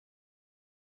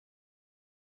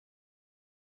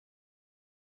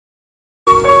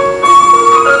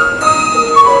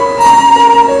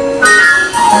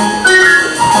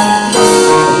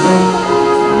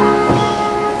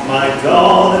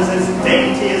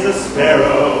a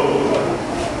sparrow.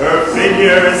 Her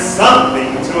figure is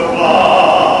something to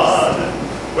applaud.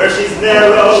 Where she's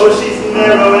narrow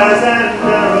as an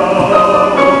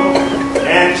arrow.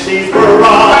 And she's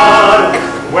broad,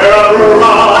 where a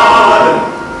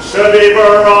broad should be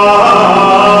broad.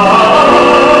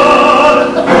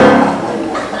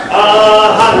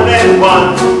 101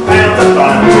 pounds of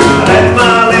fun. That's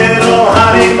my little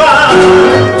honey bun.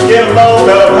 Get a load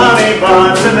of honey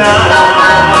bun tonight.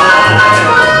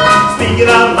 Speaking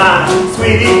of my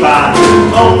sweetie pie,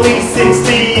 only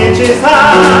 60 inches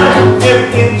high. Every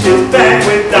inch is packed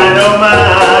with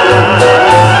dynamite.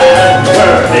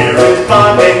 Her hair is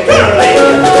blonde and curly.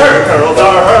 Her curls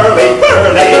are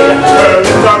hurly-burly. Her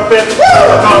lips are fit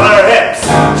on her hips,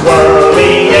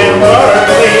 whirly and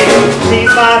whirly.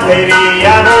 She's my baby,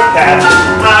 I'm her cat.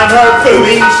 I'm her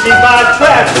foodie, she's my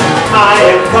trap. I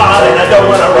am caught and I don't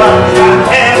want to run. I'm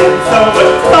having so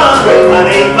much fun with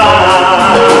honey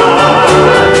bun.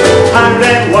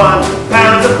 101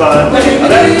 pounds of fun.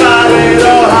 That's my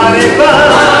little honey bun.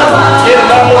 Get a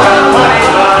load of honey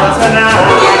bun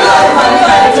tonight.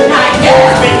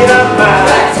 Speaking of my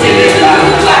sweetie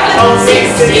pie, on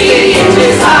 60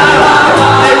 inches high.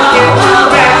 Let's get you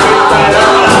back with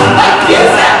dynamite.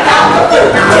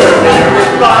 Her hair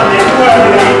is blonde and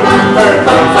curly. Her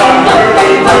lips are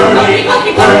hurly-burly.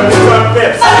 Her lips are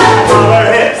fips on her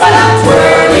hips,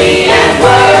 twirly and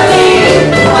whirly.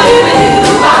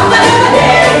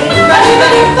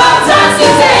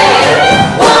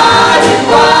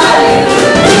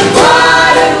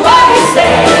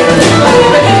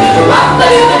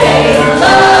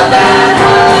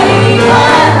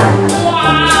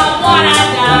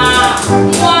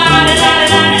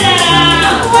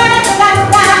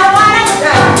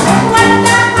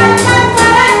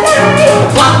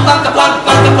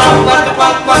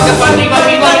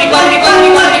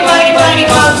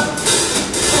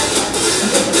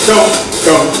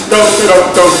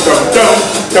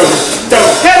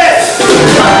 Don't hit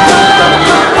it!